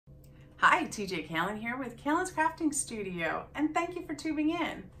Hi, TJ Kalen here with Kalen's Crafting Studio, and thank you for tuning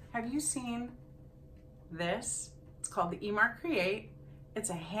in. Have you seen this? It's called the eMark Create.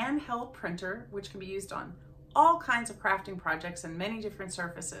 It's a handheld printer which can be used on all kinds of crafting projects and many different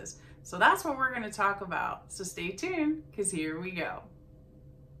surfaces. So that's what we're going to talk about. So stay tuned, because here we go.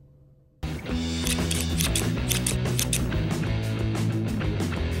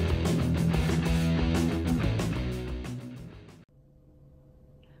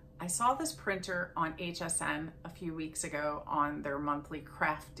 I saw this printer on HSN a few weeks ago on their monthly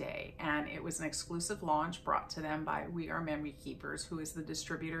craft day, and it was an exclusive launch brought to them by We Are Memory Keepers, who is the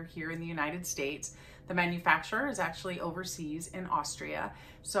distributor here in the United States. The manufacturer is actually overseas in Austria.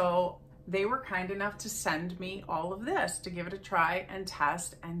 So they were kind enough to send me all of this to give it a try and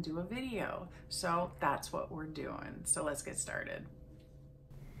test and do a video. So that's what we're doing. So let's get started.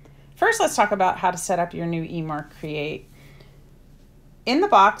 First, let's talk about how to set up your new eMark Create. In the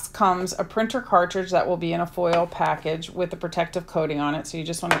box comes a printer cartridge that will be in a foil package with a protective coating on it. So you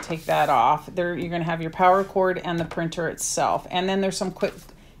just want to take that off. There, you're going to have your power cord and the printer itself. And then there's some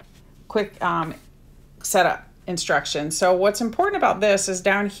quick setup instructions. So what's important about this is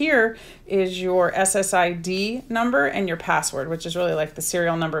down here is your SSID number and your password, which is really like the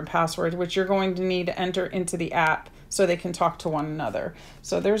serial number and password, which you're going to need to enter into the app so they can talk to one another.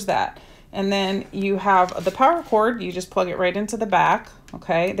 So there's that. And then you have the power cord, you just plug it right into the back,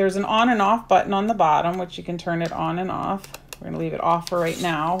 okay? There's an on and off button on the bottom, which you can turn it on and off. We're gonna leave it off for right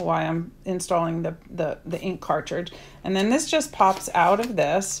now while I'm installing the ink cartridge. And then this just pops out of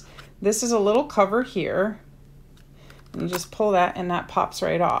this. This is a little cover here. And you just pull that and that pops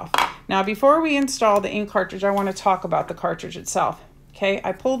right off. Now, before we install the ink cartridge, I wanna talk about the cartridge itself, okay?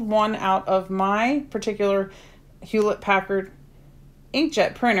 I pulled one out of my particular Hewlett-Packard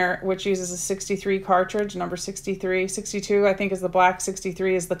inkjet printer, which uses a 63 cartridge, number 63, 62 I think is the black,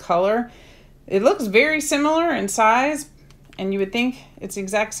 63 is the color. It looks very similar in size, and you would think it's the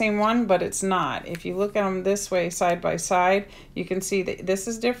exact same one, but it's not. If you look at them this way side by side, you can see that this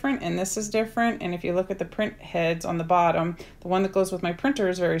is different and this is different. And if you look at the print heads on the bottom, the one that goes with my printer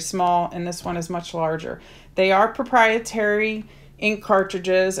is very small and this one is much larger. They are proprietary ink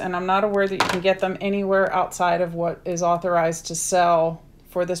cartridges, and I'm not aware that you can get them anywhere outside of what is authorized to sell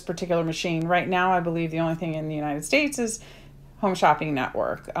for this particular machine. Right now, I believe the only thing in the United States is Home Shopping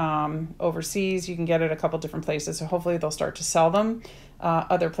Network. Overseas, you can get it a couple different places, so hopefully they'll start to sell them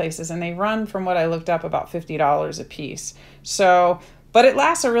other places, and they run, from what I looked up, about $50 a piece. So, but it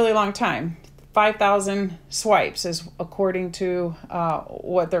lasts a really long time. 5,000 swipes is according to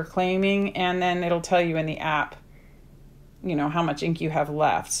what they're claiming, and then it'll tell you in the app, you know, how much ink you have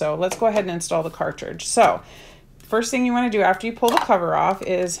left. So let's go ahead and install the cartridge. So first thing you want to do after you pull the cover off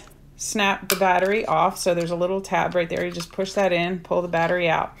is snap the battery off. So there's a little tab right there. You just push that in, pull the battery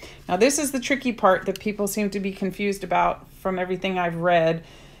out. Now this is the tricky part that people seem to be confused about from everything I've read,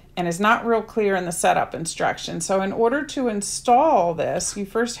 and is not real clear in the setup instructions. So in order to install this, you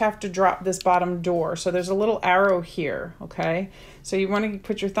first have to drop this bottom door. So there's a little arrow here, okay? So you want to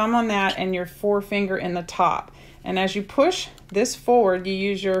put your thumb on that and your forefinger in the top. And as you push this forward, you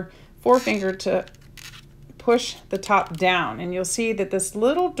use your forefinger to push the top down. And you'll see that this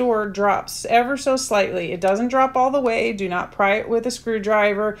little door drops ever so slightly. It doesn't drop all the way. Do not pry it with a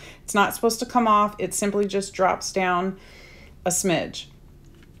screwdriver. It's not supposed to come off. It simply just drops down a smidge.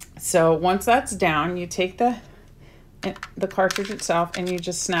 So once that's down, you take the cartridge itself and you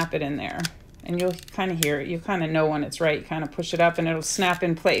just snap it in there. And you'll kind of hear it. You kind of know when it's right. You kind of push it up and it'll snap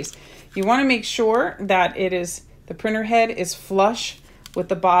in place. You want to make sure that the printer head is flush with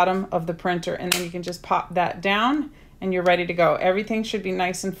the bottom of the printer, and then you can just pop that down and you're ready to go. Everything should be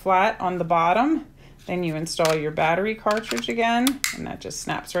nice and flat on the bottom. Then you install your battery cartridge again, and that just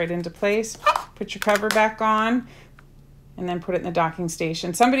snaps right into place. Put your cover back on, and then put it in the docking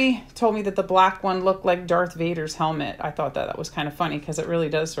station. Somebody told me that the black one looked like Darth Vader's helmet. I thought that was kind of funny because it really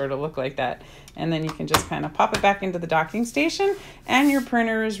does sort of look like that. And then you can just kind of pop it back into the docking station and your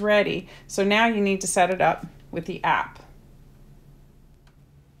printer is ready. So now you need to set it up with the app.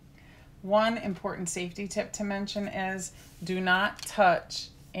 One important safety tip to mention is do not touch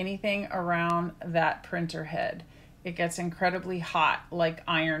anything around that printer head. It gets incredibly hot, like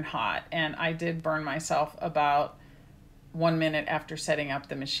iron hot, and I did burn myself about 1 minute after setting up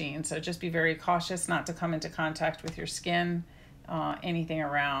the machine. So just be very cautious not to come into contact with your skin, anything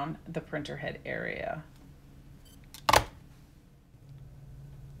around the printer head area.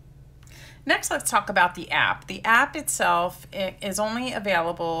 Next, let's talk about the app. The app itself is only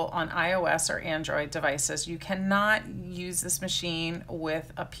available on iOS or Android devices. You cannot use this machine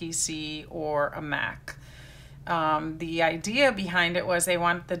with a PC or a Mac. The idea behind it was they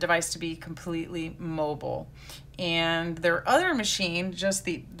want the device to be completely mobile. And their other machine, just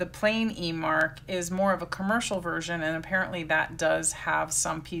the plain eMark, is more of a commercial version, and apparently that does have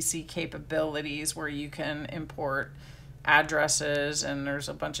some PC capabilities where you can import addresses, and there's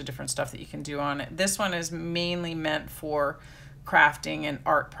a bunch of different stuff that you can do on it. This one is mainly meant for crafting and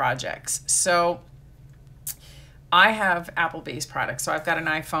art projects. So I have Apple-based products, so I've got an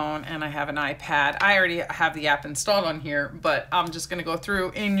iPhone and I have an iPad. I already have the app installed on here, but I'm just gonna go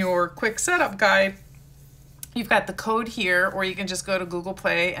through in your quick setup guide. You've got the code here, or you can just go to Google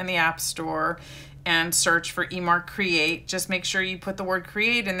Play and the App Store and search for eMark Create. Just make sure you put the word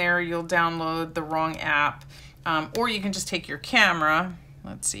Create in there, or you'll download the wrong app. Or you can just take your camera.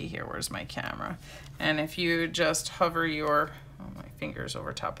 Let's see here, where's my camera? And if you just hover your, oh, my finger's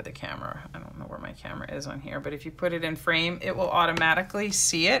over top of the camera. I don't know where my camera is on here, but if you put it in frame, it will automatically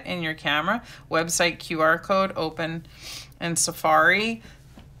see it in your camera. Website QR code, open in Safari.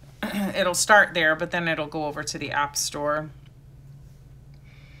 It'll start there, but then it'll go over to the App Store.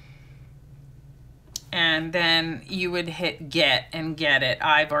 And then you would hit get and get it.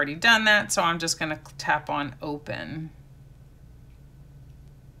 I've already done that, so I'm just gonna tap on open.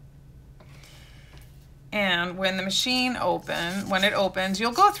 And when the machine when it opens,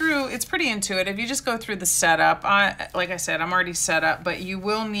 you'll go through, it's pretty intuitive. You just go through the setup. Like I said, I'm already set up, but you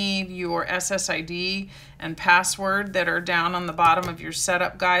will need your SSID and password that are down on the bottom of your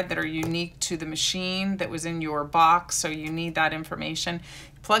setup guide that are unique to the machine that was in your box. So you need that information.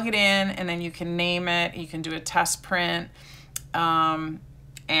 Plug it in, and then you can name it. You can do a test print,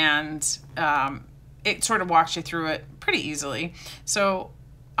 it sort of walks you through it pretty easily. So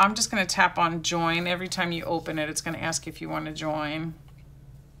I'm just going to tap on join. Every time you open it, it's going to ask if you want to join.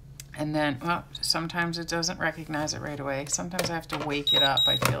 And then, well, sometimes it doesn't recognize it right away. Sometimes I have to wake it up,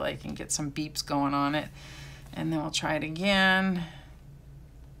 I feel like, and get some beeps going on it. And then we'll try it again.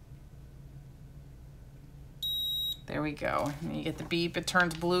 There we go. And you get the beep, it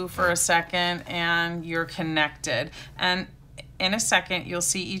turns blue for a second, and you're connected. And in a second, you'll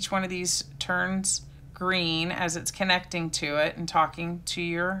see each one of these turns green as it's connecting to it and talking to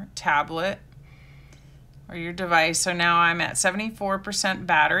your tablet or your device. So now I'm at 74%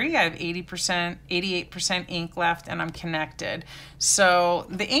 battery. I have 88% ink left, and I'm connected. So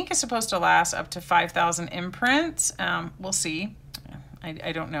the ink is supposed to last up to 5,000 imprints. We'll see.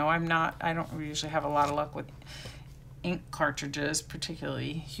 I don't know. I don't usually have a lot of luck with ink cartridges,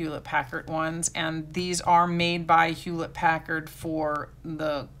 particularly Hewlett-Packard ones. And these are made by Hewlett-Packard for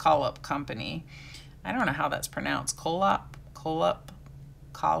the Colop company. I don't know how that's pronounced. Colop?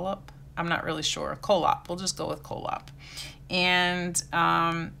 I'm not really sure. Colop. We'll just go with Colop. And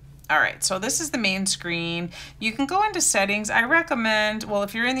all right, so this is the main screen. You can go into settings. I recommend, well,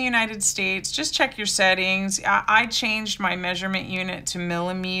 if you're in the United States, just check your settings. I changed my measurement unit to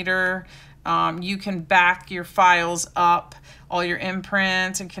millimeter. You can back your files up. All your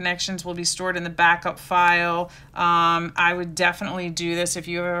imprints and connections will be stored in the backup file. I would definitely do this if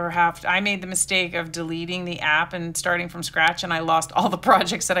you ever have to. I made the mistake of deleting the app and starting from scratch, and I lost all the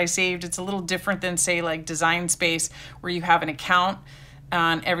projects that I saved. It's a little different than, say, like Design Space, where you have an account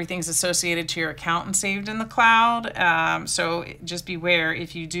and everything's associated to your account and saved in the cloud. So just beware,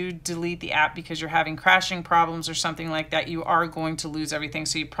 if you do delete the app because you're having crashing problems or something like that, you are going to lose everything.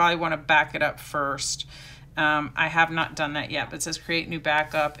 So you probably want to back it up first. I have not done that yet, but it says create new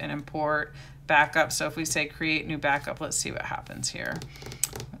backup and import backup. So if we say create new backup, let's see what happens here.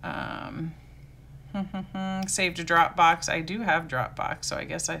 Save to Dropbox. I do have Dropbox, so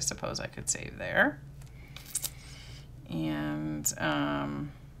I suppose I could save there. And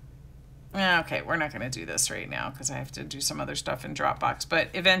okay, we're not going to do this right now because I have to do some other stuff in Dropbox, but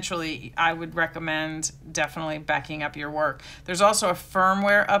eventually I would recommend definitely backing up your work. There's also a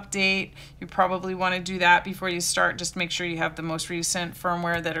firmware update. You probably want to do that before you start. Just make sure you have the most recent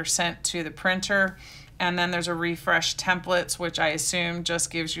firmware that are sent to the printer. And then there's a refresh templates, which I assume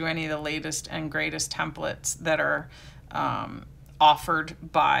just gives you any of the latest and greatest templates that are offered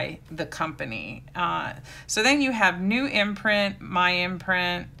by the company. So then you have new imprint, my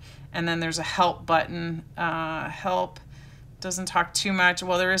imprint, and then there's a help button. Help doesn't talk too much.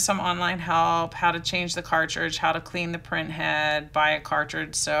 Well, there is some online help, how to change the cartridge, how to clean the print head, buy a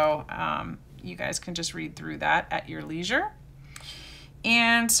cartridge. So you guys can just read through that at your leisure.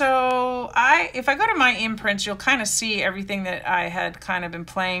 And so if I go to my imprints, you'll kind of see everything that I had kind of been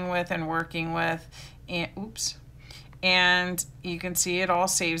playing with and working with. And oops. And you can see it all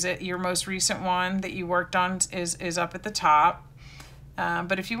saves it. Your most recent one that you worked on is up at the top.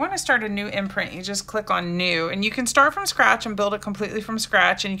 But if you want to start a new imprint, you just click on new, and you can start from scratch and build it completely from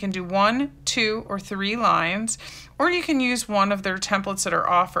scratch, and you can do 1, 2, or 3 lines, or you can use one of their templates that are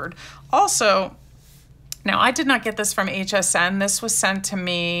offered. Also, now I did not get this from HSN. This was sent to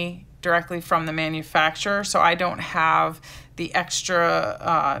me directly from the manufacturer, so I don't have the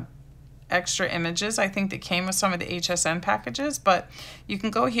extra images I think that came with some of the HSN packages. But you can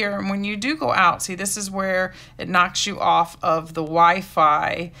go here, and when you do go out, see, this is where it knocks you off of the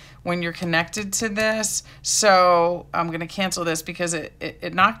Wi-Fi when you're connected to this. So I'm going to cancel this because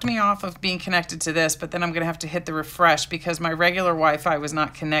it knocked me off of being connected to this, but then I'm going to have to hit the refresh because my regular Wi-Fi was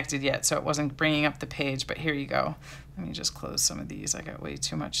not connected yet, so it wasn't bringing up the page. But here you go. Let me just close some of these. I got way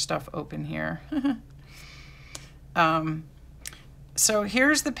too much stuff open here. So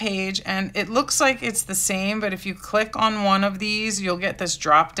here's the page, and it looks like it's the same, but if you click on one of these, you'll get this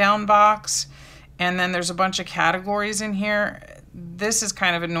drop-down box, and then there's a bunch of categories in here. This is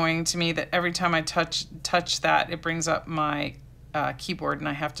kind of annoying to me that every time I touch that, it brings up my keyboard, and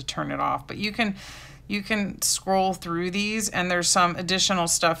I have to turn it off. But you can scroll through these, and there's some additional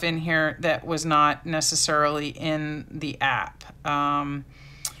stuff in here that was not necessarily in the app.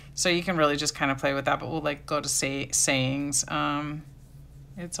 So you can really just kind of play with that, but we'll like go to sayings.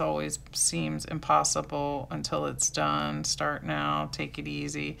 It's always seems impossible until it's done. Start now, take it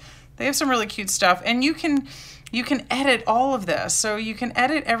easy. They have some really cute stuff, and you can edit all of this. So you can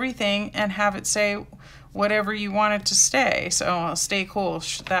edit everything and have it say whatever you want it to stay. So stay cool.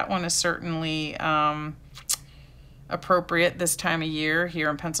 That one is certainly appropriate this time of year here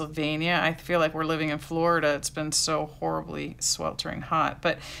in Pennsylvania. I feel like we're living in Florida. It's been so horribly sweltering hot.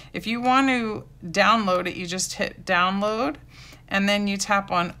 But if you want to download it, you just hit download, and then you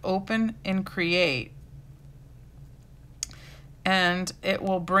tap on open and create, and it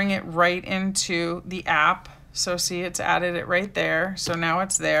will bring it right into the app. So see, it's added it right there. So now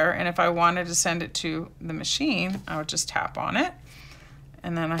it's there, and if I wanted to send it to the machine, I would just tap on it.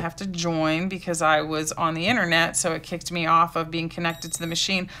 And then I have to join because I was on the internet, so it kicked me off of being connected to the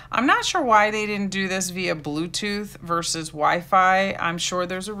machine. I'm not sure why they didn't do this via Bluetooth versus Wi-Fi. I'm sure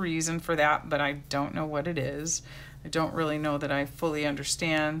there's a reason for that, but I don't know what it is. I don't really know that I fully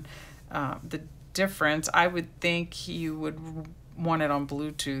understand the difference. I would think you would want it on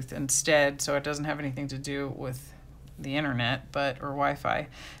Bluetooth instead, so it doesn't have anything to do with the internet or Wi-Fi.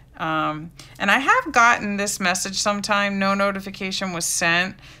 And I have gotten this message sometime, no notification was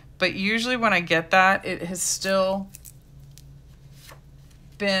sent, but usually when I get that, it has still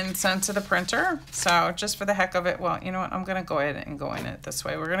been sent to the printer. So just for the heck of it, well, you know what, I'm gonna go ahead and go in it this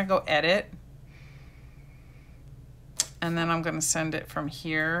way. We're gonna go edit, and then I'm gonna send it from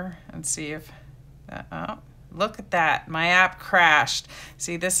here and see if that, oh, look at that, my app crashed.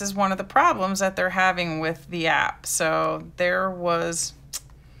 See, this is one of the problems that they're having with the app. So there was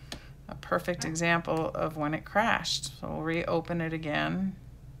a perfect example of when it crashed. So we'll reopen it again.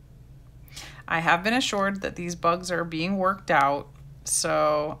 I have been assured that these bugs are being worked out,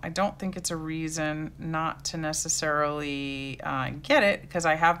 so I don't think it's a reason not to necessarily get it, because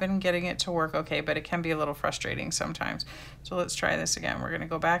I have been getting it to work okay, but it can be a little frustrating sometimes. So let's try this again. We're going to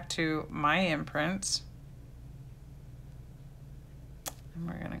go back to my imprints, and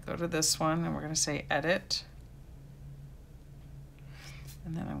we're going to go to this one, and we're going to say edit.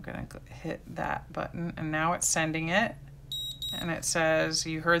 And then I'm going to hit that button, and now it's sending it, and it says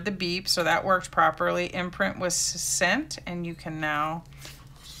you heard the beep, so that worked properly. Imprint was sent, and you can now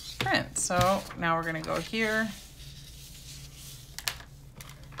print. So now we're going to go here,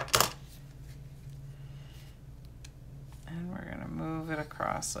 and we're going to move it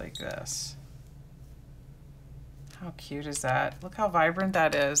across like this. How cute is that? Look how vibrant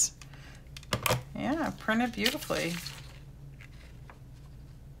that is. Yeah, printed beautifully.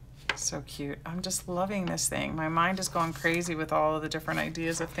 So cute. I'm just loving this thing. My mind is going crazy with all of the different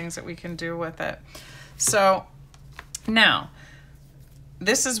ideas of things that we can do with it. So now,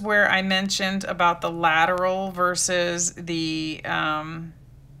 this is where I mentioned about the lateral versus the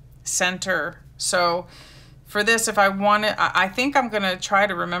center. So for this, if I want it, I think I'm going to try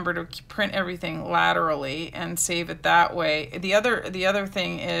to remember to print everything laterally and save it that way. The other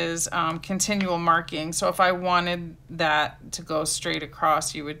thing is continual marking. So if I wanted that to go straight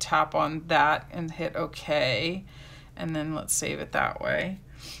across, you would tap on that and hit OK, and then let's save it that way.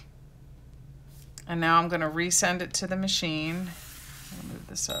 And now I'm going to resend it to the machine. I'll move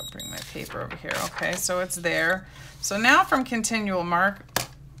this up, bring my paper over here. Okay, so it's there. So now from continual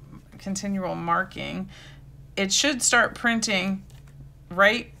marking, it should start printing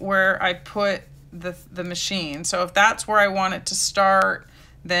right where I put the machine. So if that's where I want it to start,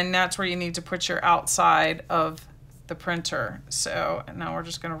 then that's where you need to put your outside of the printer. So now we're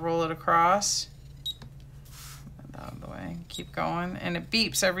just going to roll it across. Out of the way, keep going, and it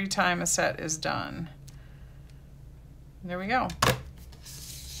beeps every time a set is done. There we go.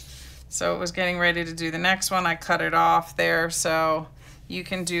 So it was getting ready to do the next one. I cut it off there. So you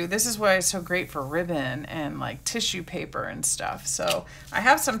can do, this is why it's so great for ribbon and like tissue paper and stuff. So I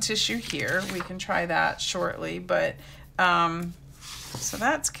have some tissue here. We can try that shortly, but so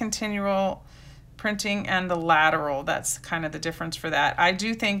that's continual printing and the lateral. That's kind of the difference for that. I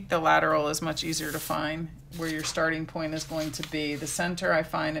do think the lateral is much easier to find where your starting point is going to be. The center, I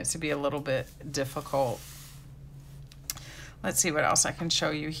find it to be a little bit difficult. Let's see what else I can show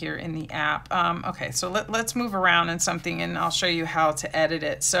you here in the app. Okay, so let's move around in something and I'll show you how to edit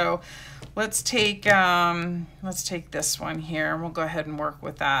it. So let's take this one here and we'll go ahead and work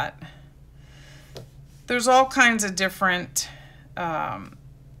with that. There's all kinds of different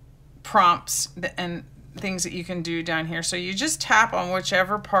prompts and things that you can do down here. So you just tap on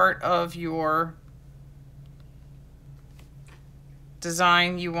whichever part of your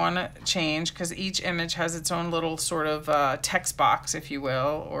design you want to change, because each image has its own little sort of text box, if you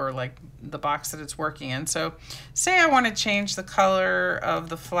will, or like the box that it's working in. So say I want to change the color of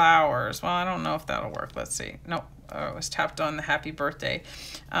the flowers. Well, I don't know if that'll work. Let's see. Nope. It was tapped on the happy birthday.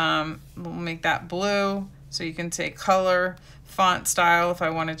 We'll make that blue. So you can say color, font style. If I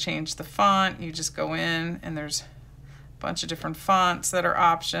want to change the font, you just go in and there's a bunch of different fonts that are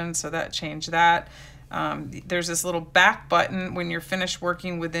options. So that changed that. There's this little back button when you're finished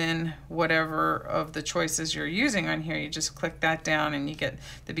working within whatever of the choices you're using on here. You just click that down and you get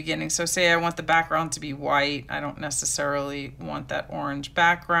the beginning. So say I want the background to be white. I don't necessarily want that orange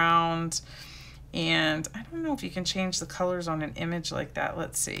background. And I don't know if you can change the colors on an image like that.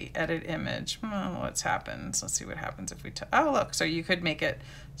 Let's see, edit image. What's happens? Let's see what happens if we, oh look, so you could make it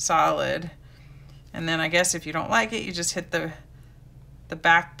solid. And then I guess if you don't like it, you just hit the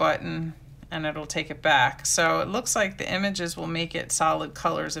back button and it'll take it back. So it looks like the images will make it solid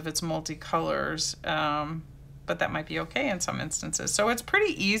colors if it's multicolors, but that might be okay in some instances. So it's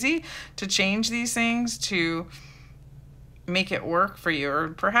pretty easy to change these things to make it work for you, or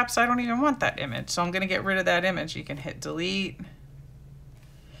perhaps I don't even want that image, so I'm going to get rid of that image. You can hit delete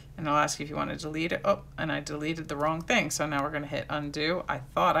and it'll ask you if you want to delete it. Oh, and I deleted the wrong thing, so now we're going to hit undo. I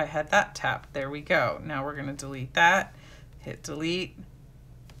thought I had that tapped. There we go. Now we're going to delete that, hit delete.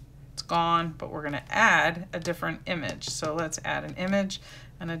 It's gone, but we're going to add a different image. So let's add an image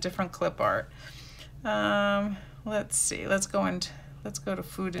and a different clip art. Let's see, let's go to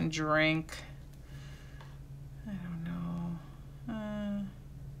food and drink. I don't know.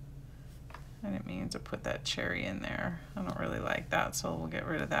 I didn't mean to put that cherry in there. I don't really like that, so we'll get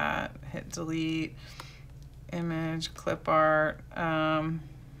rid of that. Hit delete, image, clip art,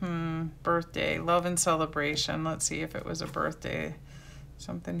 birthday, love and celebration. Let's see if it was a birthday,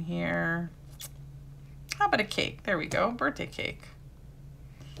 something here. How about a cake? There we go, birthday cake.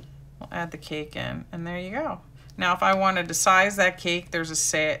 We'll add the cake in, and there you go. Now, if I wanted to size that cake, there's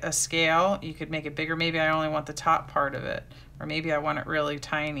a scale. You could make it bigger. Maybe I only want the top part of it, or maybe I want it really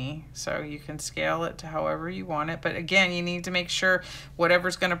tiny. So you can scale it to however you want it. But again, you need to make sure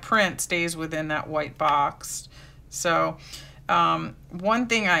whatever's going to print stays within that white box. So one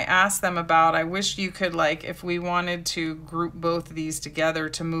thing I asked them about, I wish you could, like, if we wanted to group both of these together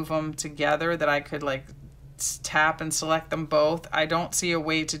to move them together, that I could like tap and select them both. I don't see a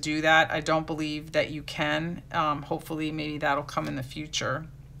way to do that. I don't believe that you can. Hopefully maybe that'll come in the future.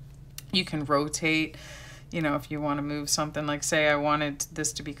 You can rotate, you know, if you want to move something, like say I wanted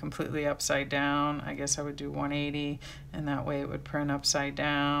this to be completely upside down, I guess I would do 180, and that way it would print upside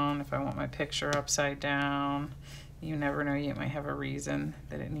down. If I want my picture upside down, you never know, you might have a reason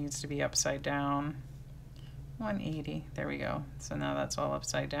that it needs to be upside down. 180, there we go. So now that's all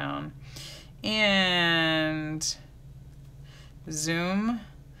upside down. And zoom,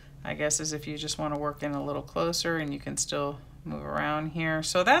 I guess, is if you just want to work in a little closer, and you can still move around here.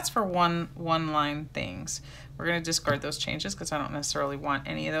 So that's for one line things. We're going to discard those changes because I don't necessarily want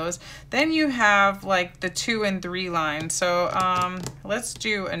any of those. Then you have like the 2 and 3 lines. So let's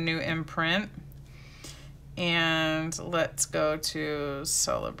do a new imprint, and let's go to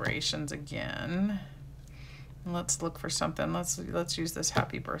celebrations again. And let's look for something. Let's use this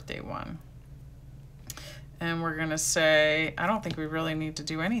happy birthday one. And we're gonna say, I don't think we really need to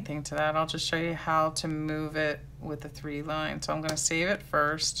do anything to that. I'll just show you how to move it with the 3 lines. So I'm gonna save it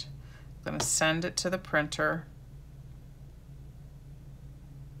first. I'm gonna send it to the printer.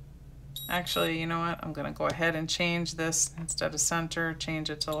 Actually, you know what? I'm gonna go ahead and change this. Instead of center,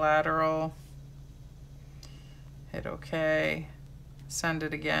 change it to lateral. Hit OK, send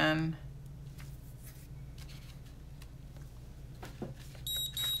it again.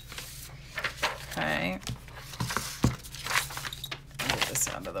 right. Get this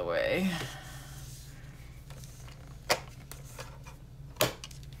out of the way.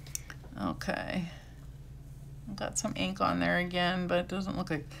 Okay. Got some ink on there again, but it doesn't look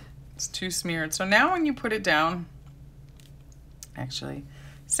like it's too smeared. So now when you put it down, actually,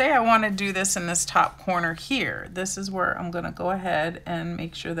 say I want to do this in this top corner here. This is where I'm going to go ahead and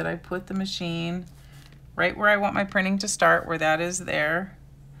make sure that I put the machine right where I want my printing to start, where that is there.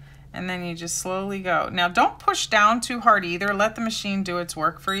 And then you just slowly go. Now don't push down too hard either. Let the machine do its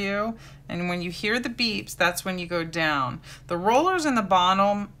work for you. And when you hear the beeps, that's when you go down. The rollers in the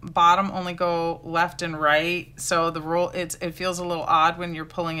bottom only go left and right. So it feels a little odd when you're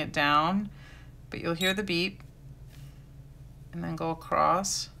pulling it down, but you'll hear the beep and then go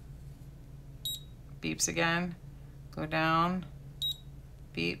across. Beeps again, go down,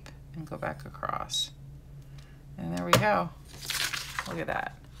 beep, and go back across. And there we go. Look at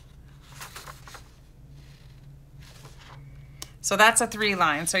that. So that's a 3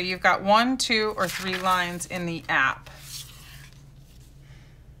 line. So you've got 1, 2, or 3 lines in the app.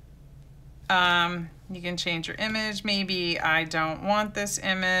 You can change your image. Maybe I don't want this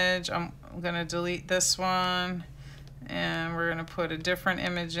image. I'm gonna delete this one and we're gonna put a different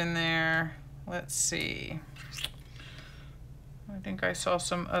image in there. Let's see. I think I saw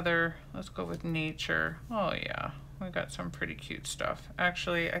some other, let's go with nature. Oh yeah, we got some pretty cute stuff.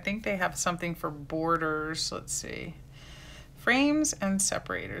 Actually, I think they have something for borders. Let's see. Frames and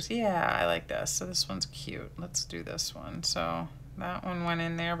separators. Yeah, I like this. So this one's cute. Let's do this one. So that one went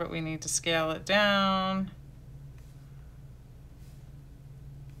in there, but we need to scale it down.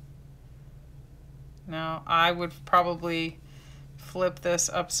 Now I would probably flip this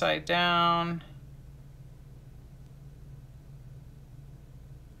upside down.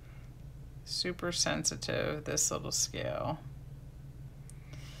 Super sensitive, this little scale.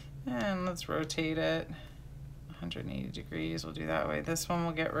 And let's rotate it 180 degrees. We'll do that way. This one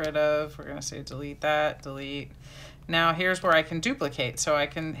we'll get rid of. We're gonna say delete that, delete. Now here's where I can duplicate. So I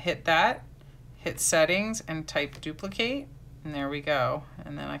can hit that, hit settings, and type duplicate, and there we go.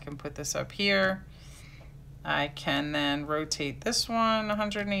 And then I can put this up here. I can then rotate this one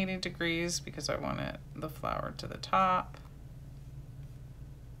 180 degrees because I want the flower to the top.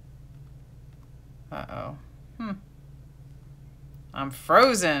 Uh-oh. I'm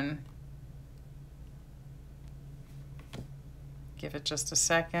frozen. Give it just a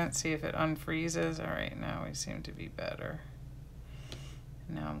second, see if it unfreezes. All right, now we seem to be better.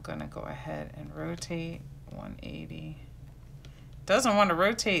 Now I'm gonna go ahead and rotate 180. Doesn't want to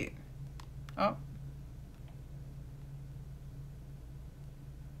rotate. Oh.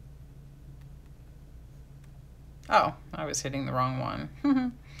 Oh, I was hitting the wrong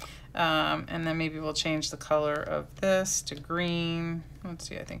one. And then maybe we'll change the color of this to green. Let's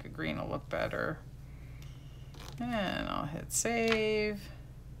see, I think a green will look better. And I'll hit save.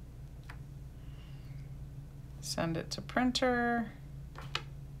 Send it to printer.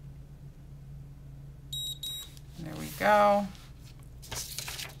 There we go.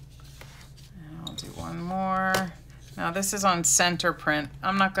 And I'll do one more. Now this is on center print.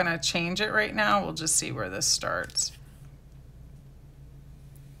 I'm not gonna change it right now. We'll just see where this starts.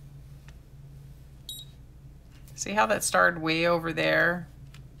 See how that started way over there?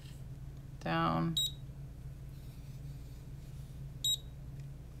 Down.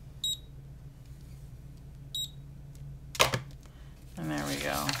 And there we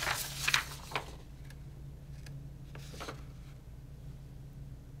go.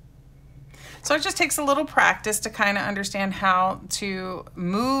 So it just takes a little practice to kind of understand how to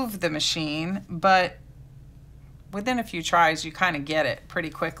move the machine, but within a few tries, you kind of get it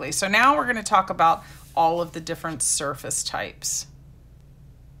pretty quickly. So now we're going to talk about all of the different surface types.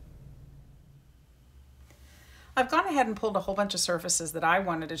 I've gone ahead and pulled a whole bunch of surfaces that I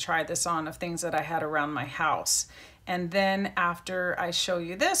wanted to try this on of things that I had around my house. And then after I show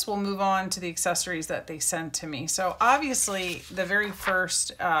you this, we'll move on to the accessories that they sent to me. So obviously the very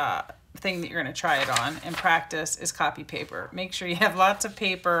first thing that you're going to try it on and practice is copy paper. Make sure you have lots of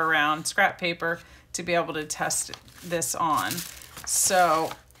paper around, scrap paper, to be able to test this on. So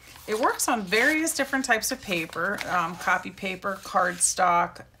it works on various different types of paper, copy paper,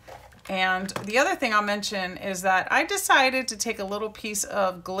 cardstock. And the other thing I'll mention is that I decided to take a little piece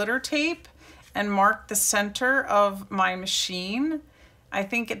of glitter tape and mark the center of my machine. I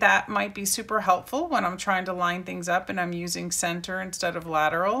think that might be super helpful when I'm trying to line things up and I'm using center instead of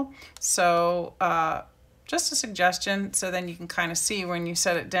lateral. So just a suggestion, so then you can kind of see when you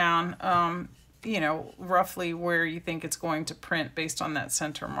set it down, you know, roughly where you think it's going to print based on that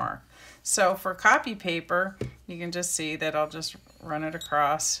center mark. So for copy paper, you can just see that I'll just run it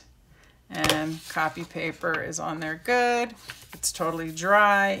across And copy paper is on there good. It's totally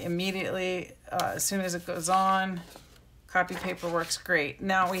dry immediately. As soon as it goes on, copy paper works great.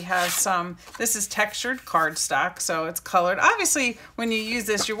 Now we have some, this is textured cardstock, so it's colored. Obviously, when you use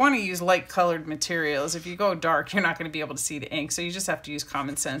this, you want to use light colored materials. If you go dark, you're not going to be able to see the ink, so you just have to use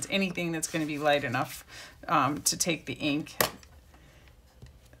common sense. Anything that's going to be light enough to take the ink.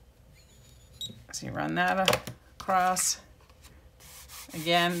 So you run that across.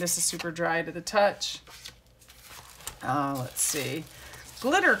 Again, this is super dry to the touch. Let's see.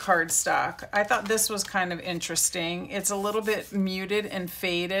 Glitter cardstock. I thought this was kind of interesting. It's a little bit muted and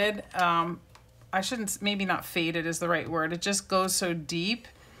faded. I shouldn't, maybe not faded is the right word. It just goes so deep.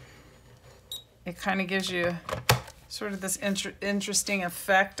 It kind of gives you sort of this interesting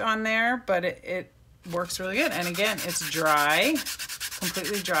effect on there, but it works really good. And again, it's dry,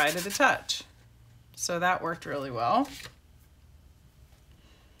 completely dry to the touch. So that worked really well.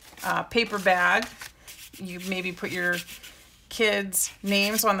 Paper bag. You maybe put your kids'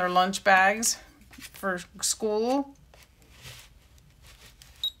 names on their lunch bags for school.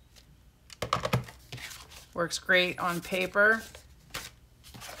 Works great on paper.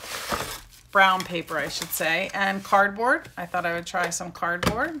 Brown paper, I should say. And cardboard. I thought I would try some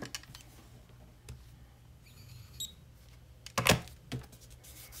cardboard.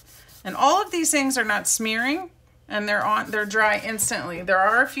 And all of these things are not smearing, and they're dry instantly. There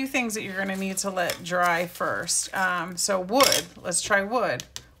are a few things that you're going to need to let dry first. So wood, let's try wood.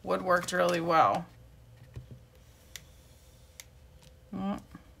 Wood worked really well. There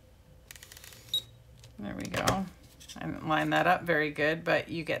we go. I didn't line that up very good, but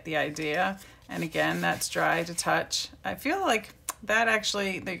you get the idea. And again, that's dry to touch. I feel like that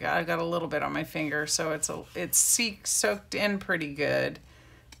actually, I got a little bit on my finger, so it's soaked in pretty good,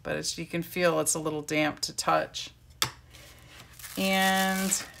 but you can feel it's a little damp to touch.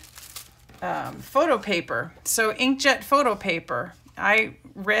 And photo paper. So inkjet photo paper. I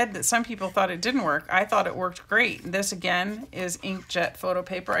read that some people thought it didn't work. I thought it worked great. This again is inkjet photo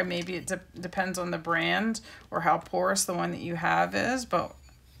paper. Maybe it depends on the brand or how porous the one that you have is, but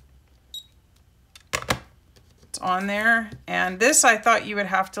it's on there. And this I thought you would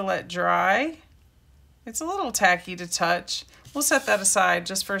have to let dry. It's a little tacky to touch. We'll set that aside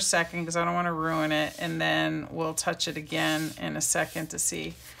just for a second because I don't want to ruin it, and then we'll touch it again in a second to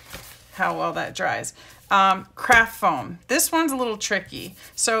see how well that dries. Craft foam. This one's a little tricky.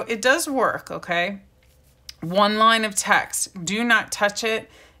 So it does work, okay? One line of text. Do not touch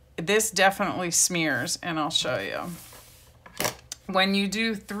it. This definitely smears, and I'll show you. When you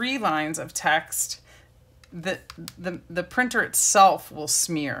do 3 lines of text, the printer itself will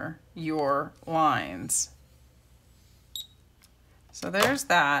smear your lines. So there's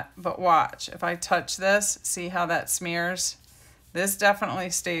that, but watch, if I touch this, see how that smears? This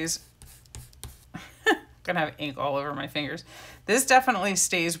definitely stays, I'm gonna have ink all over my fingers. This definitely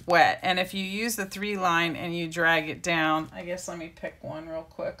stays wet, and if you use the 3 line and you drag it down, I guess let me pick one real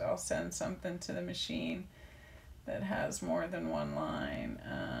quick. I'll send something to the machine that has more than 1 line.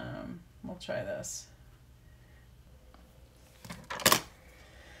 We'll try this.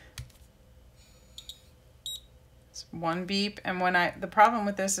 One beep, and the problem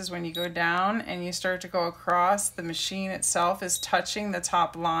with this is when you go down and you start to go across, the machine itself is touching the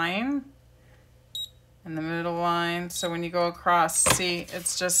top line and the middle line. So when you go across, see,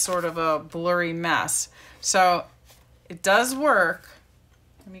 it's just sort of a blurry mess. So it does work.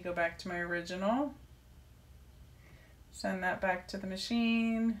 Let me go back to my original. Send that back to the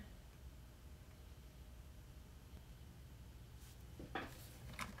machine.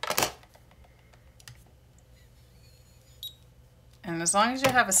 And as long as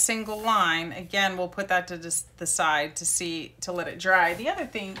you have a single line, again, we'll put that to the side to let it dry. The other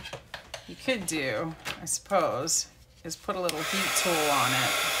thing you could do, I suppose, is put a little heat tool on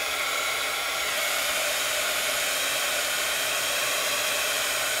it.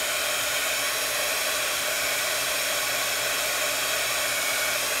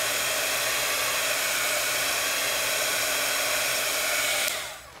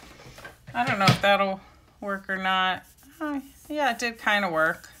 I don't know if that'll work or not. Yeah, it did kind of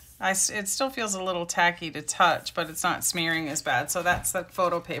work. It still feels a little tacky to touch, but it's not smearing as bad. So that's the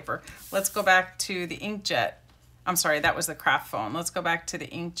photo paper. Let's go back to the inkjet. I'm sorry, that was the craft foam. Let's go back to the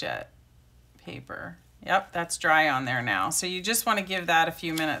inkjet paper. Yep, that's dry on there now. So you just want to give that a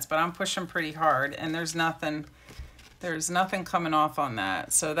few minutes, but I'm pushing pretty hard, and there's nothing coming off on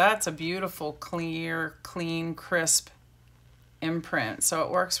that. So that's a beautiful, clear, clean, crisp imprint. So it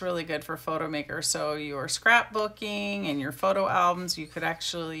works really good for photo makers. So your scrapbooking and your photo albums, you could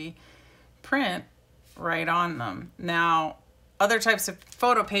actually print right on them. Now, other types of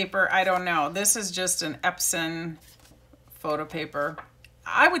photo paper, I don't know. This is just an Epson photo paper.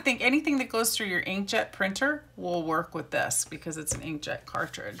 I would think anything that goes through your inkjet printer will work with this because it's an inkjet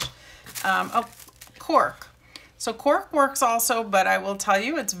cartridge. Oh, cork. So cork works also, but I will tell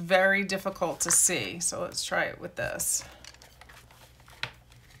you it's very difficult to see. So let's try it with this.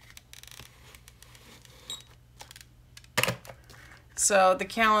 So the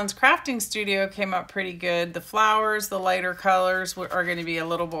Callan's Crafting Studio came up pretty good. The flowers, the lighter colors are going to be a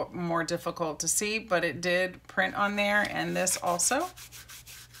little bit more difficult to see, but it did print on there. And this also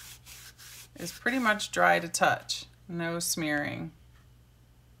is pretty much dry to touch. No smearing.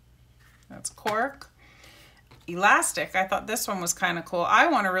 That's cork. Elastic, I thought this one was kind of cool. I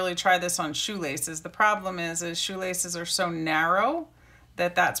want to really try this on shoelaces. The problem is shoelaces are so narrow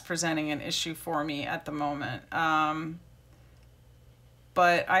that that's presenting an issue for me at the moment.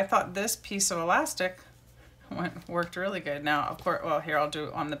 But I thought this piece of elastic worked really good. Now, of course, well, here I'll do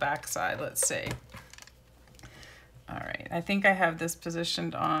it on the back side. Let's see. All right, I think I have this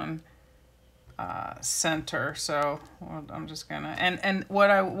positioned on center. So I'm just gonna, and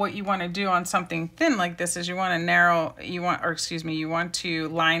what you want to do on something thin like this is you want to narrow, you want to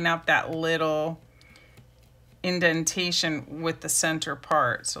line up that little indentation with the center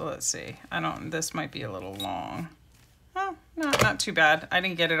part. So let's see. This might be a little long. Oh, not too bad. I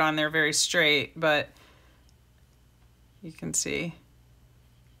didn't get it on there very straight, but you can see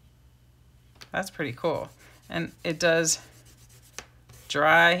that's pretty cool. And it does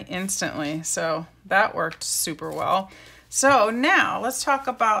dry instantly. So that worked super well. So now let's talk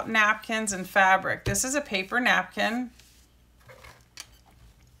about napkins and fabric. This is a paper napkin.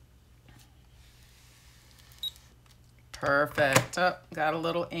 Perfect. Oh, got a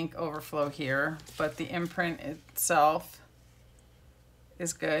little ink overflow here, but the imprint itself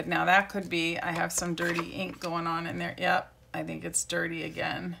is good. Now that could be, I have some dirty ink going on in there. Yep, I think it's dirty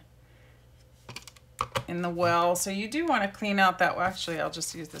again in the well. So you do want to clean out that. Well, actually, I'll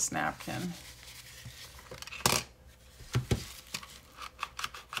just use this napkin.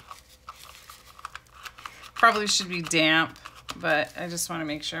 Probably should be damp, but I just want to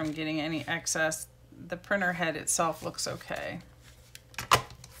make sure I'm getting any excess. The printer head itself looks okay.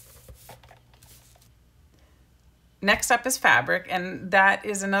 Next up is fabric, and that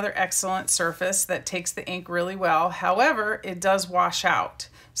is another excellent surface that takes the ink really well. However, it does wash out.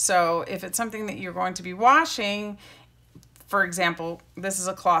 So if it's something that you're going to be washing, for example, this is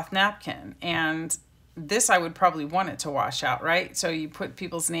a cloth napkin, and this I would probably want it to wash out, right? So you put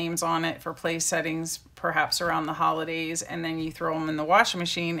people's names on it for place settings, perhaps around the holidays, and then you throw them in the washing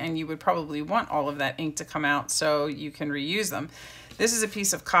machine, and you would probably want all of that ink to come out so you can reuse them. This is a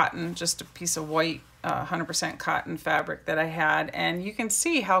piece of cotton, just a piece of white 100% cotton fabric that I had, and you can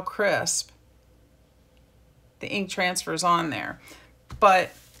see how crisp the ink transfers on there. But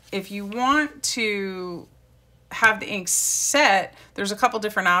if you want to have the ink set, there's a couple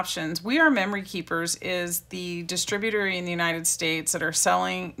different options. We Are Memory Keepers is the distributor in the United States that are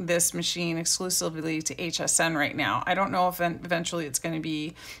selling this machine exclusively to HSN right now. I don't know if eventually it's going to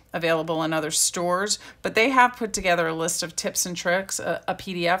be available in other stores, but they have put together a list of tips and tricks, a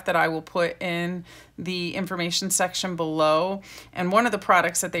PDF that I will put in the information section below. And one of the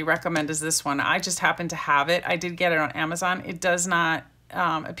products that they recommend is this one. I just happen to have it. I did get it on Amazon. It does not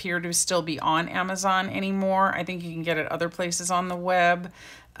appear to still be on Amazon anymore. I think you can get it other places on the web,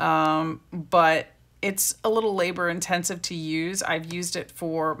 but it's a little labor intensive to use. I've used it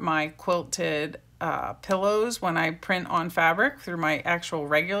for my quilted pillows when I print on fabric through my actual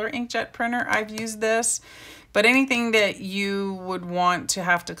regular inkjet printer. I've used this, but anything that you would want to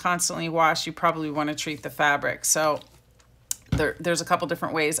have to constantly wash, you probably want to treat the fabric. So there's a couple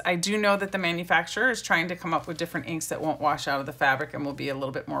different ways. I do know that the manufacturer is trying to come up with different inks that won't wash out of the fabric and will be a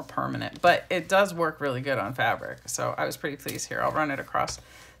little bit more permanent, but it does work really good on fabric. So I was pretty pleased here. I'll run it across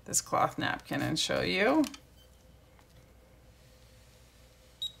this cloth napkin and show you.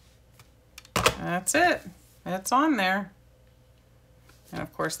 That's it. It's on there. And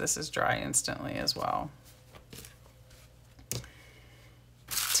of course this is dry instantly as well.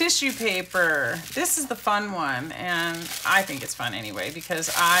 Tissue paper. This is the fun one, and I think it's fun anyway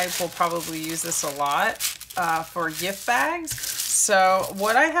because I will probably use this a lot for gift bags. So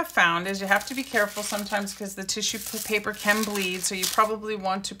what I have found is you have to be careful sometimes because the tissue paper can bleed, so you probably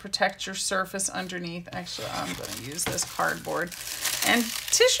want to protect your surface underneath. Actually, I'm going to use this cardboard. And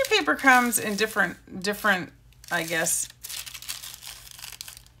tissue paper comes in different I guess,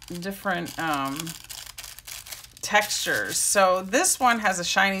 different textures. So this one has a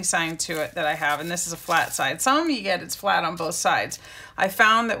shiny side to it that I have, and this is a flat side. Some you get it's flat on both sides. I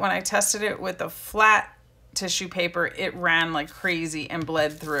found that when I tested it with a flat tissue paper, it ran like crazy and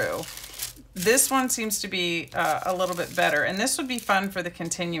bled through. This one seems to be a little bit better, and this would be fun for the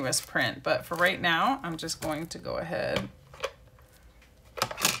continuous print, but for right now, I'm just going to go ahead.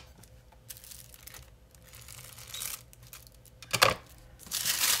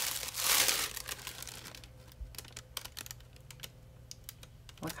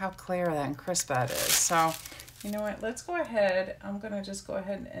 Look how clear and crisp that is. So, you know what, let's go ahead. I'm gonna just go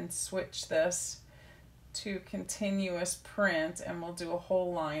ahead and switch this to continuous print, and we'll do a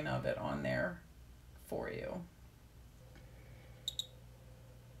whole line of it on there for you.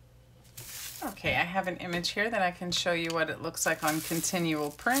 Okay, I have an image here that I can show you what it looks like on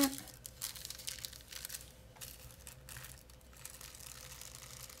continual print.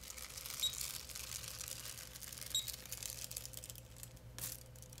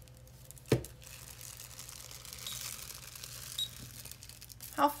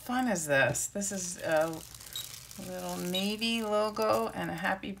 How fun is this? This is a little Navy logo and a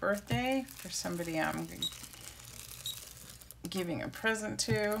happy birthday for somebody I'm giving a present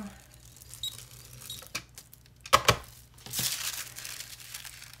to.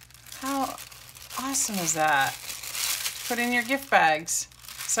 How awesome is that? Put in your gift bags.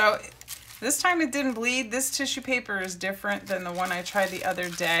 So this time it didn't bleed. This tissue paper is different than the one I tried the other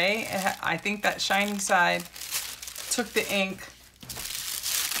day. I think that shiny side took the ink.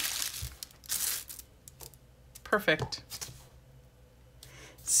 Perfect.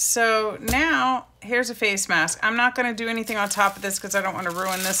 So now here's a face mask. I'm not going to do anything on top of this because I don't want to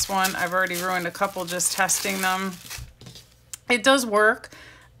ruin this one. I've already ruined a couple just testing them. It does work.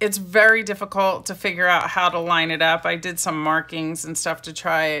 It's very difficult to figure out how to line it up. I did some markings and stuff to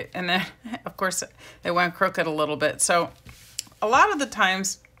try it, and then of course it went crooked a little bit. So a lot of the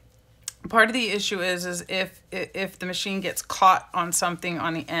times, part of the issue is if the machine gets caught on something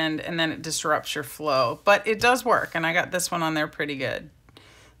on the end and then it disrupts your flow. But it does work, and I got this one on there pretty good.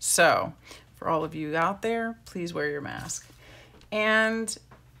 So for all of you out there, please wear your mask. And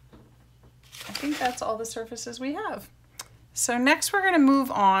I think that's all the surfaces we have. So next we're going to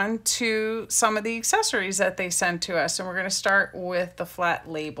move on to some of the accessories that they sent to us, and we're going to start with the flat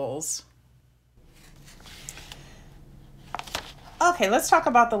labels. Okay, let's talk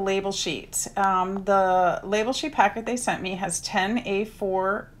about the label sheets. The label sheet packet they sent me has 10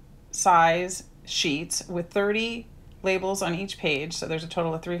 A4 size sheets with 30 labels on each page. So there's a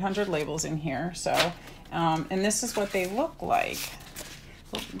total of 300 labels in here. So, and this is what they look like.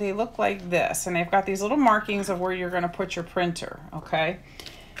 They look like this, and they've got these little markings of where you're going to put your printer, okay?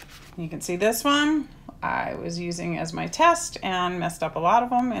 You can see this one I was using as my test and messed up a lot of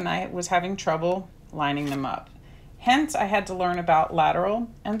them, and I was having trouble lining them up. Hence, I had to learn about lateral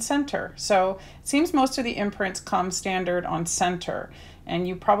and center. So it seems most of the imprints come standard on center, and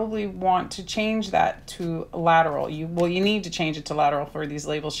you probably want to change that to lateral. You need to change it to lateral for these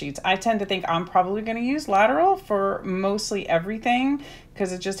label sheets. I tend to think I'm probably going to use lateral for mostly everything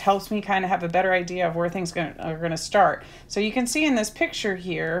because it just helps me kind of have a better idea of where things are going to start. So you can see in this picture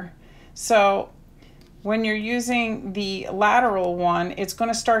here, so when you're using the lateral one, it's going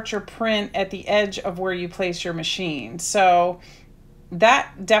to start your print at the edge of where you place your machine. So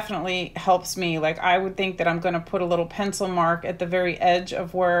that definitely helps me. Like, I would think that I'm going to put a little pencil mark at the very edge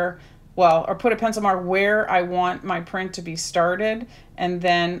of where, well, or put a pencil mark where I want my print to be started and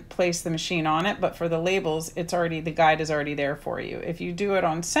then place the machine on it. But for the labels, it's already, the guide is already there for you. If you do it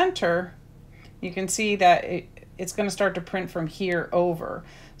on center, you can see that it's going to start to print from here over.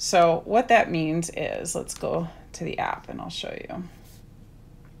 So what that means is, let's go to the app and I'll show you.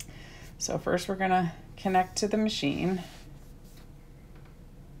 So first we're going to connect to the machine.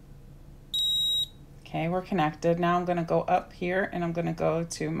 Okay, we're connected. Now I'm going to go up here and I'm going to go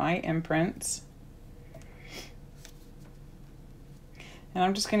to my imprints. And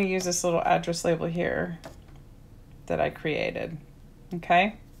I'm just going to use this little address label here that I created.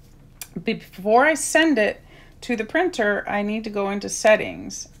 Okay. Before I send it to the printer, I need to go into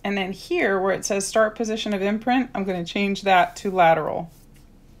settings. And then here where it says start position of imprint, I'm going to change that to lateral.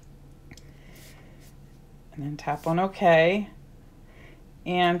 And then tap on OK.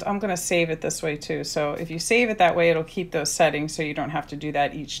 And I'm going to save it this way too. So if you save it that way, it'll keep those settings so you don't have to do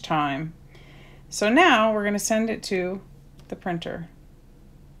that each time. So now we're going to send it to the printer.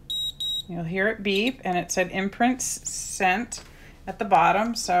 You'll hear it beep, and it said imprints sent at the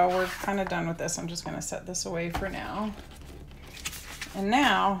bottom. So we're kind of done with this. I'm just going to set this away for now. And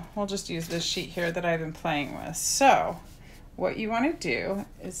now we'll just use this sheet here that I've been playing with. So what you want to do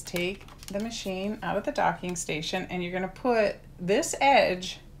is take the machine out of the docking station, and you're going to put this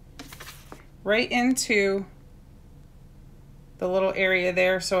edge right into the little area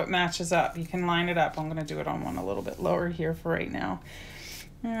there so it matches up. You can line it up. I'm gonna do it on one a little bit lower here for right now.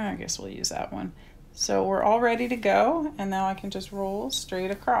 I guess we'll use that one. So we're all ready to go, and now I can just roll straight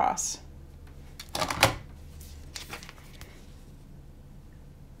across.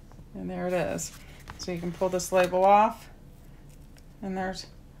 And there it is. So you can pull this label off, and there's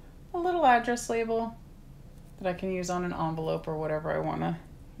a little address label that I can use on an envelope or whatever I want to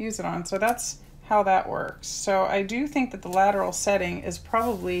use it on. So that's how that works. So I do think that the lateral setting is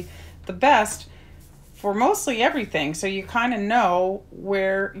probably the best for mostly everything. So you kind of know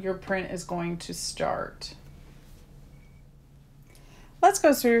where your print is going to start. Let's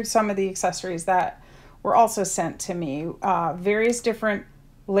go through some of the accessories that were also sent to me. Various different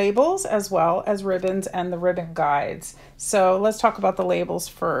labels as well as ribbons and the ribbon guides. So let's talk about the labels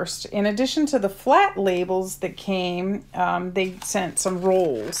first. In addition to the flat labels that came, they sent some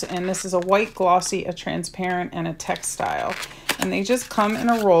rolls, and this is a white glossy, a transparent, and a textile. And they just come in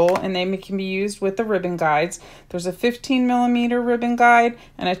a roll, and they can be used with the ribbon guides. There's a 15mm ribbon guide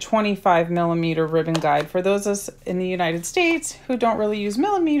and a 25mm ribbon guide. For those of us in the United States who don't really use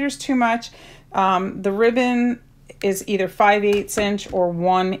millimeters too much, the ribbon is either 5/8 inch or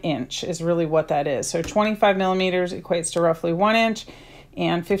 1 inch is really what that is. So 25mm equates to roughly 1 inch,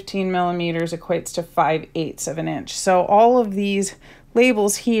 and 15mm equates to 5/8 of an inch. So all of these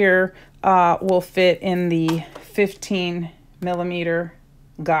labels here will fit in the 15mm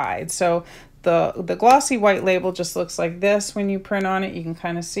guide. So the glossy white label just looks like this. When you print on it, you can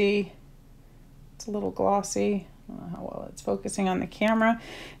kind of see it's a little glossy. I don't know how well it's focusing on the camera.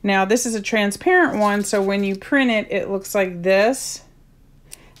 Now this is a transparent one, so when you print it, it looks like this.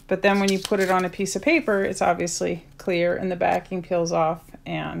 But then when you put it on a piece of paper, it's obviously clear and the backing peels off,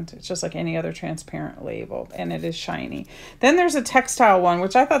 and it's just like any other transparent label, and it is shiny. Then there's a textile one,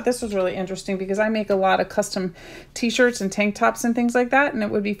 which I thought this was really interesting because I make a lot of custom t-shirts and tank tops and things like that, and it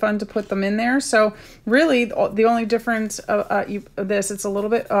would be fun to put them in there. So really the only difference of this, it's a little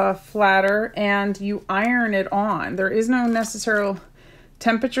bit flatter, and you iron it on. There is no necessary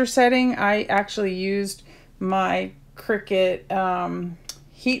temperature setting. I actually used my Cricut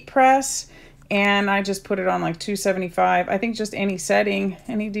heat press, and I just put it on like 275. I think just any setting,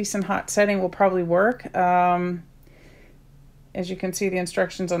 any decent hot setting will probably work. As you can see, the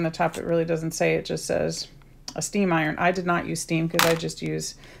instructions on the top, it really doesn't say, it just says a steam iron. I did not use steam because I just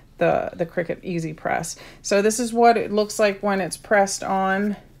use the Cricut Easy Press. So this is what it looks like when it's pressed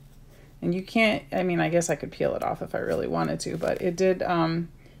on, and you can't, I mean, I guess I could peel it off if I really wanted to, but it did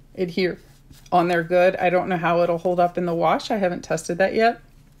adhere on there good. I don't know how it'll hold up in the wash. I haven't tested that yet.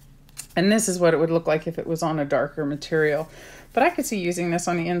 And this is what it would look like if it was on a darker material. But I could see using this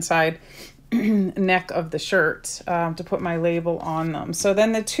on the inside neck of the shirts to put my label on them. So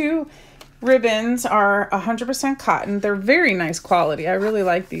then the two ribbons are 100% cotton. They're very nice quality. I really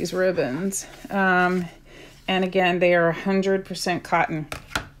like these ribbons. And again, they are 100% cotton.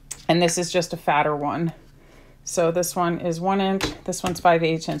 And this is just a fatter one. So this one is 1 inch, this one's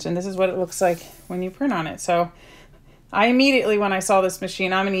 5/8 inch, and this is what it looks like when you print on it. So I immediately, when I saw this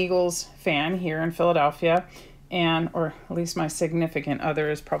machine, I'm an Eagles fan here in Philadelphia, or at least my significant other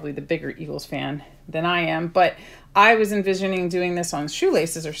is probably the bigger Eagles fan than I am, but I was envisioning doing this on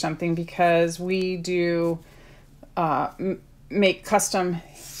shoelaces or something because we do make custom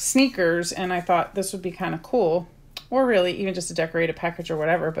sneakers, and I thought this would be kind of cool, or really even just to decorate a package or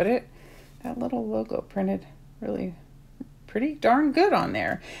whatever, but that little logo printed really pretty darn good on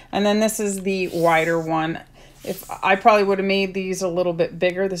there. And then this is the wider one. If I probably would have made these a little bit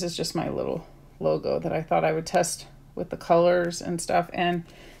bigger. This is just my little logo that I thought I would test with the colors and stuff, and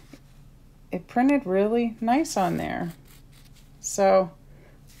it printed really nice on there. So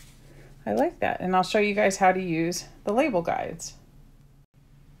I like that, and I'll show you guys how to use the label guides.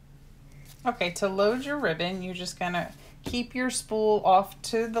 Okay, to load your ribbon, you're just gonna keep your spool off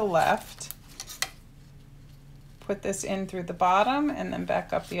to the left. Put this in through the bottom and then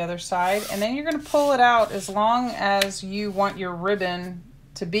back up the other side, and then you're going to pull it out as long as you want your ribbon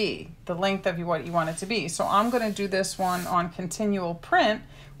to be, the length of what you want it to be. So I'm going to do this one on continual print,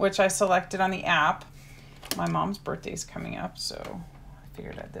 which I selected on the app. My mom's birthday is coming up, so I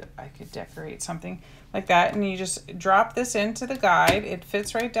figured that I could decorate something like that. And you just drop this into the guide. It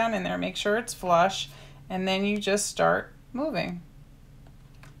fits right down in there. Make sure it's flush, and then you just start moving.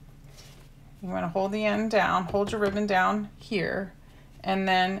 You want to hold the end down, hold your ribbon down here, and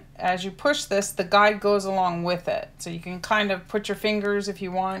then as you push this, the guide goes along with it. So you can kind of put your fingers, if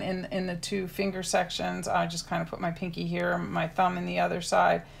you want, in the two finger sections. I just kind of put my pinky here, my thumb in the other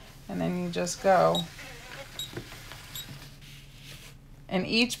side, and then you just go. And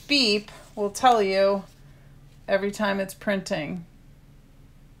each beep will tell you every time it's printing.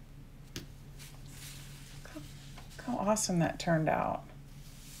 Look how awesome that turned out.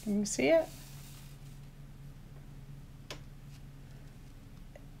 Can you see it?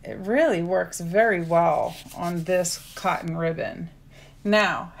 It really works very well on this cotton ribbon.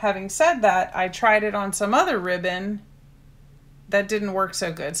 Now, having said that, I tried it on some other ribbon that didn't work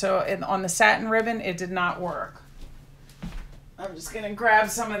so good. So on the satin ribbon, it did not work. I'm just gonna grab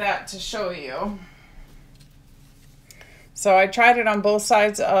some of that to show you. So I tried it on both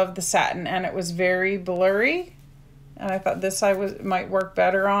sides of the satin and it was very blurry. And I thought this side might work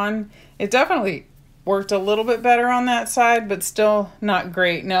better on. It definitely worked a little bit better on that side, but still not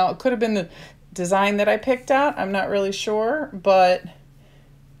great. Now, it could have been the design that I picked out. I'm not really sure, but,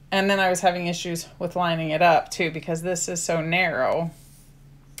 and then I was having issues with lining it up too, because this is so narrow.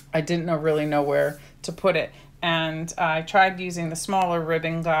 I didn't really know where to put it. And I tried using the smaller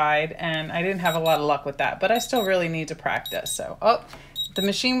ribbon guide and I didn't have a lot of luck with that, but I still really need to practice. So, oh, the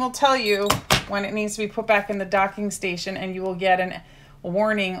machine will tell you when it needs to be put back in the docking station, and you will get a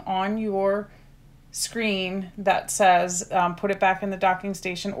warning on your screen that says put it back in the docking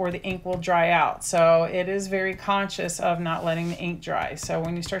station or the ink will dry out. So it is very conscious of not letting the ink dry. So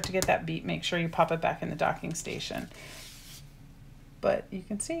when you start to get that beep, make sure you pop it back in the docking station. But you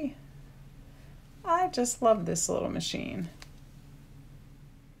can see, I just love this little machine.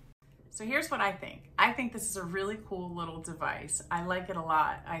 So here's what I think. I think this is a really cool little device. I like it a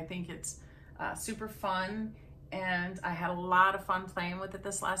lot. I think it's super fun. And I had a lot of fun playing with it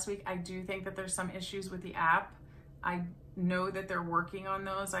this last week. I do think that there's some issues with the app. I know that they're working on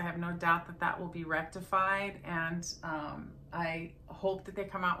those. I have no doubt that that will be rectified. And I hope that they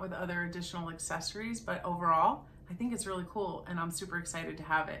come out with other additional accessories. But overall, I think it's really cool. And I'm super excited to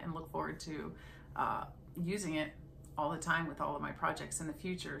have it and look forward to using it all the time with all of my projects in the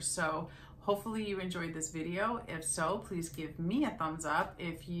future. So hopefully you enjoyed this video. If so, please give me a thumbs up.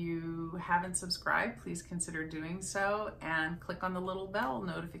 If you haven't subscribed, please consider doing so and click on the little bell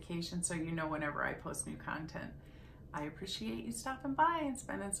notification so you know whenever I post new content. I appreciate you stopping by and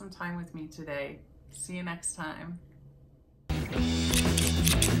spending some time with me today. See you next time.